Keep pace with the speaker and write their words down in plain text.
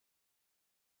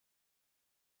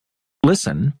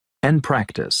Listen and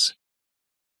practice.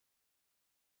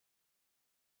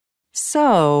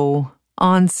 So,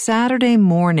 on Saturday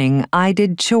morning, I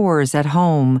did chores at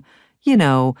home,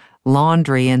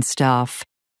 laundry and stuff.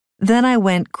 Then I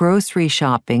went grocery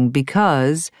shopping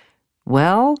because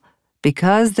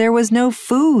there was no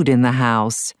food in the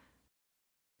house.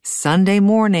 Sunday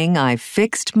morning, I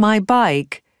fixed my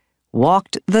bike,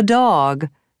 walked the dog,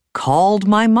 called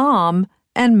my mom,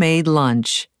 and made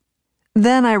lunch.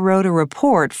 Then I wrote a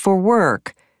report for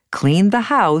work, cleaned the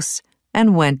house,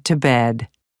 and went to bed.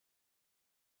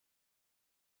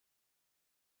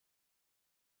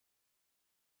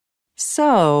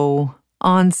 So,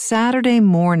 on Saturday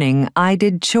morning, I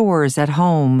did chores at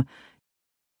home.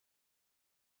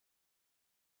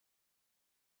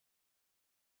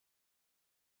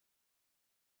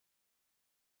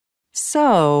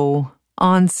 So,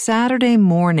 on Saturday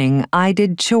morning, I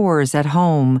did chores at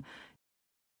home.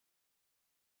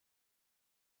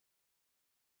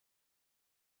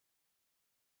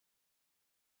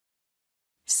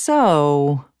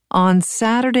 So, on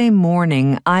Saturday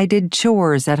morning, I did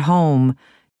chores at home.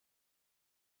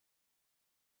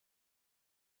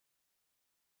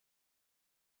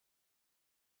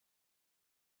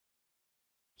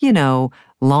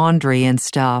 Laundry and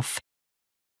stuff.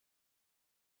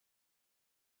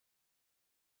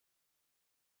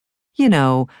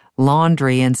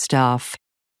 Laundry and stuff.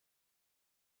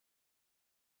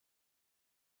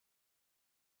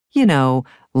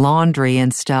 Laundry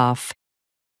and stuff.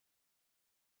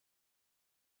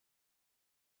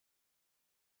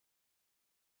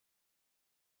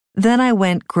 Then I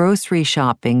went grocery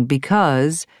shopping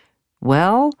because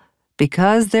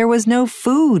there was no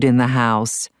food in the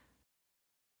house.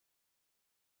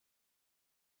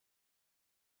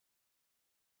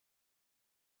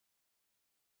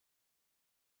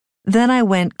 Then I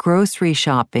went grocery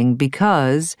shopping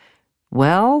because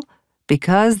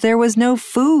there was no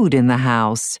food in the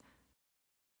house.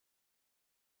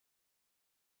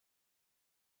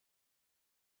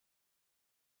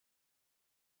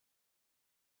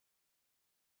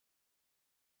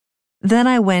 Then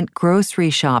I went grocery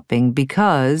shopping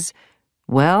because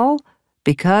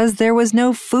there was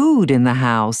no food in the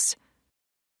house.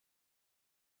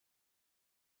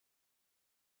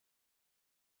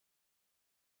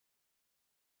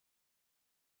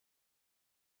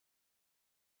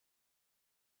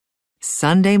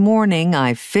 Sunday morning,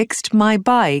 I fixed my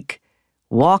bike,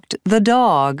 walked the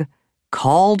dog,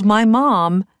 called my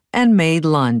mom, and made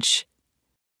lunch.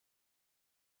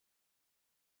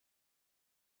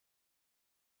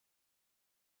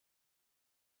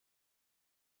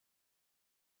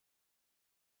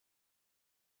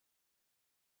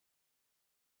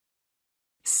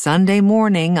 Sunday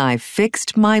morning, I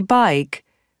fixed my bike,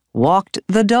 walked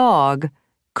the dog,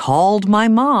 called my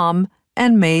mom,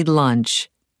 and made lunch.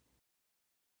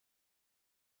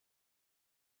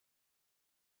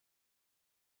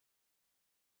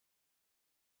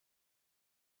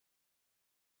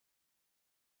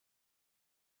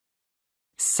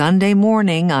 Sunday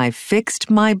morning, I fixed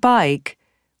my bike,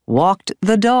 walked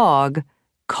the dog,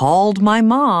 called my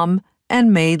mom,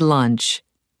 and made lunch.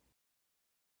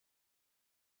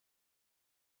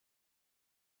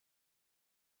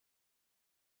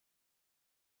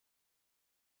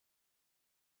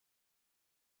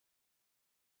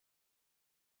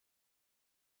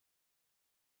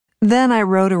 Then I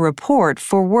wrote a report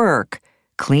for work,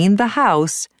 cleaned the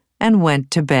house, and went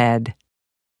to bed.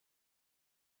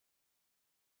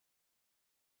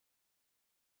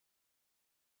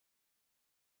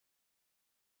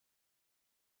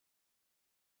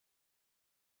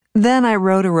 Then I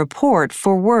wrote a report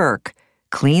for work,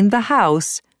 cleaned the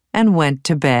house, and went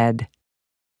to bed.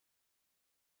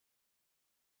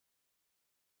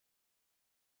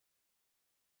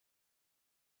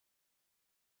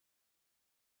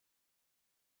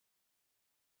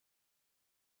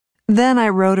 Then I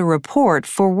wrote a report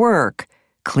for work,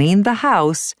 cleaned the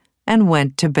house, and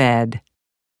went to bed.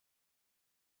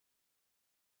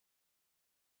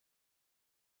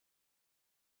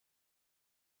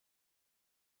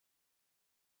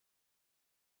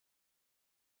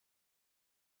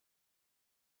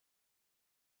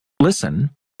 Listen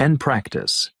and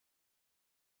practice.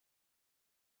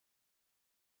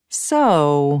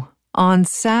 So, on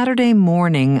Saturday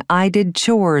morning, I did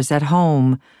chores at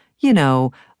home,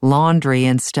 laundry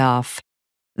and stuff.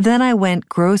 Then I went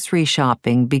grocery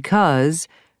shopping because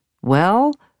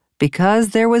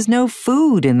there was no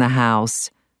food in the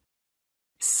house.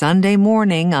 Sunday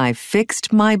morning, I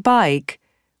fixed my bike,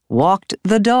 walked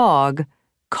the dog,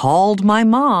 called my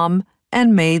mom,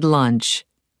 and made lunch.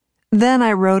 Then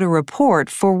I wrote a report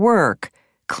for work,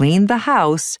 cleaned the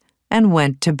house, and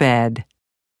went to bed.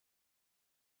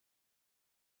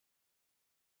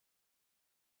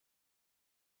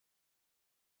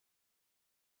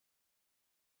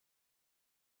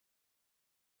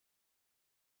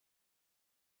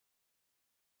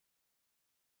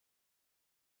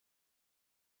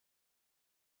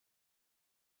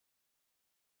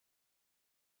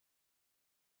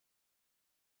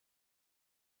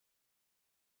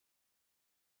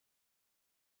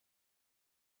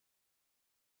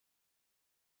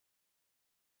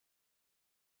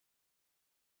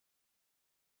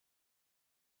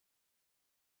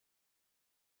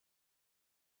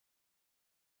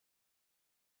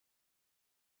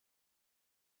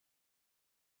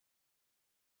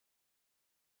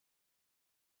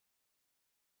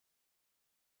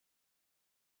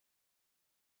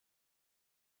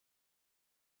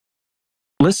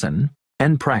 Listen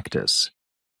and practice.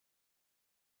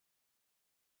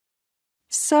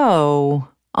 So,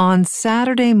 on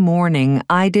Saturday morning,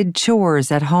 I did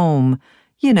chores at home,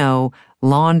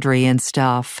 laundry and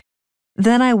stuff.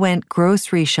 Then I went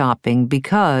grocery shopping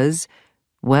because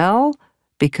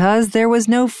there was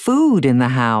no food in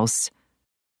the house.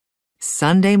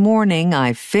 Sunday morning,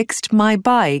 I fixed my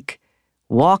bike,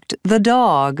 walked the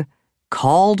dog,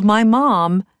 called my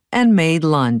mom, and made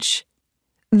lunch.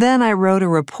 Then I wrote a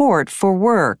report for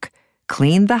work,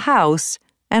 cleaned the house,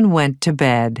 and went to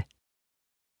bed.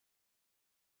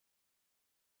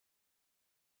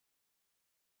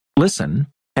 Listen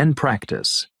and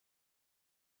practice.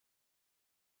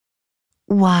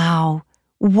 Wow,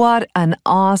 what an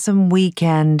awesome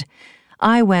weekend.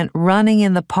 I went running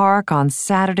in the park on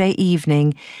Saturday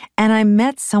evening, and I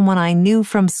met someone I knew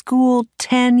from school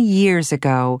 10 years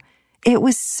ago. It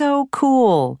was so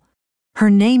cool. Her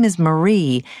name is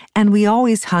Marie, and we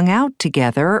always hung out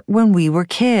together when we were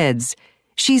kids.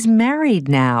 She's married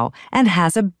now and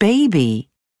has a baby.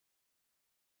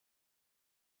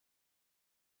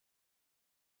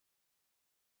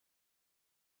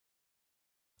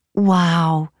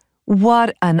 Wow,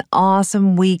 what an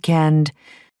awesome weekend.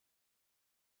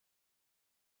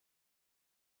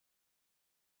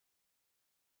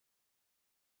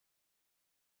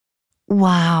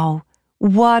 Wow,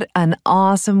 what an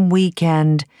awesome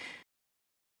weekend.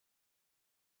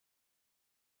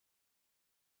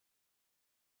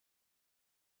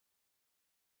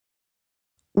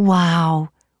 Wow,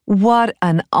 what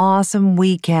an awesome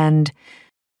weekend.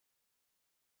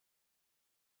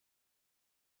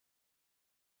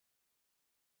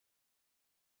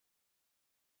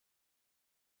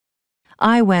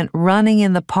 I went running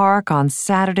in the park on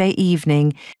Saturday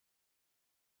evening.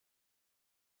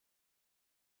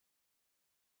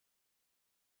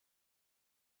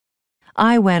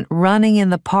 I went running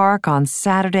in the park on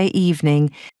Saturday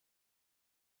evening.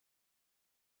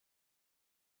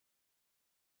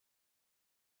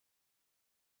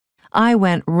 I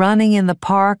went running in the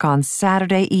park on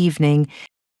Saturday evening.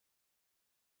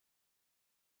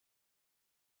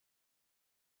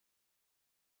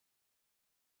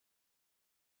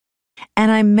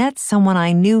 And I met someone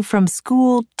I knew from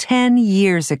school 10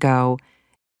 years ago.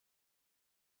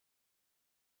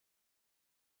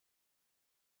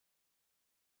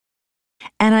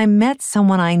 And I met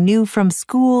someone I knew from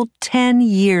school 10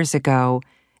 years ago.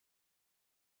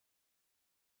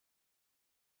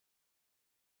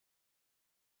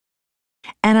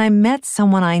 And I met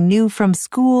someone I knew from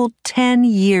school 10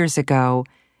 years ago.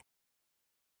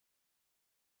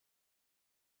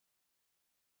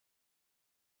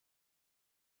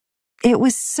 It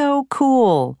was so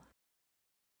cool.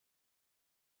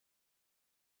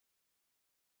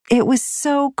 It was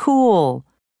so cool.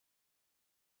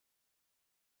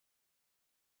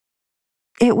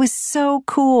 It was so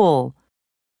cool.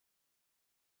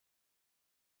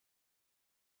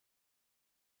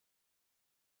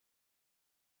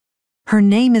 Her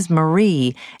name is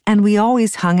Marie, and we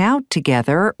always hung out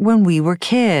together when we were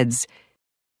kids.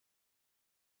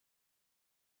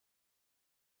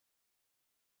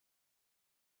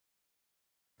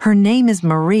 Her name is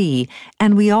Marie,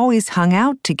 and we always hung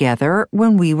out together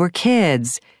when we were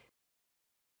kids.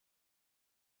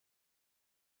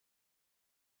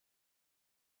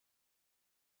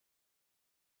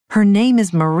 Her name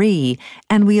is Marie,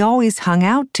 and we always hung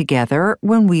out together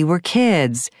when we were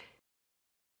kids.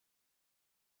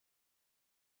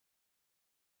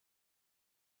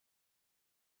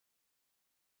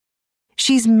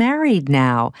 She's married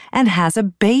now and has a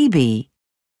baby.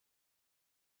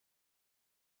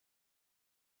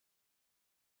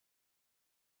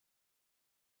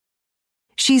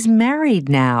 She's married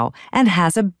now and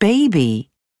has a baby.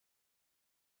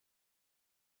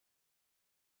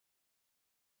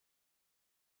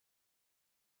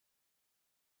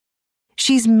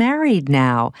 She's married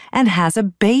now and has a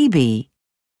baby.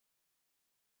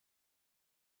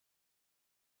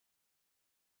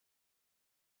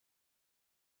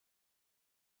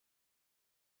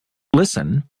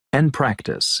 Listen and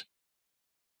practice.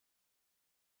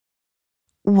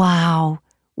 Wow,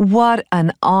 what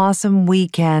an awesome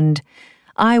weekend.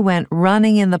 I went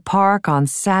running in the park on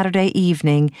Saturday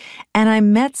evening, and I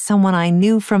met someone I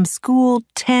knew from school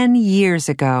 10 years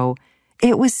ago.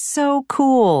 It was so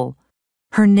cool.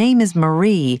 Her name is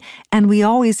Marie, and we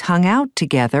always hung out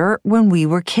together when we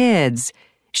were kids.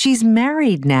 She's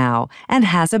married now and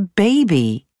has a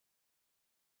baby.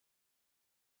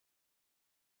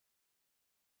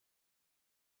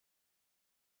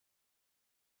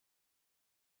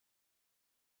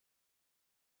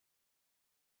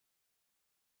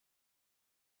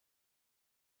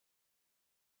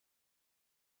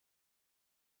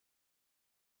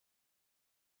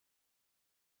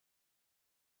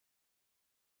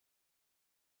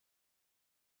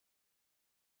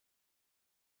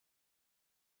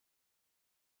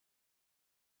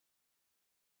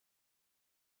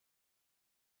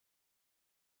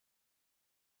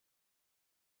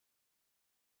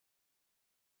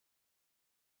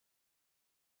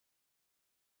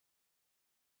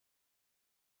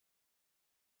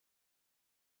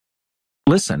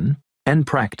 Listen and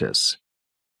practice.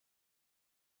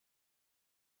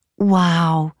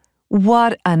 Wow,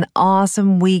 what an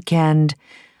awesome weekend.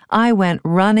 I went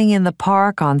running in the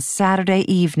park on Saturday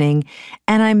evening,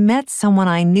 and I met someone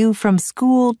I knew from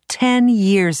school 10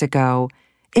 years ago.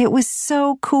 It was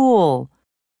so cool.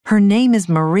 Her name is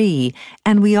Marie,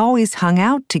 and we always hung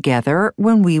out together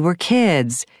when we were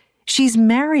kids. She's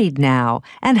married now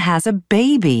and has a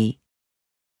baby.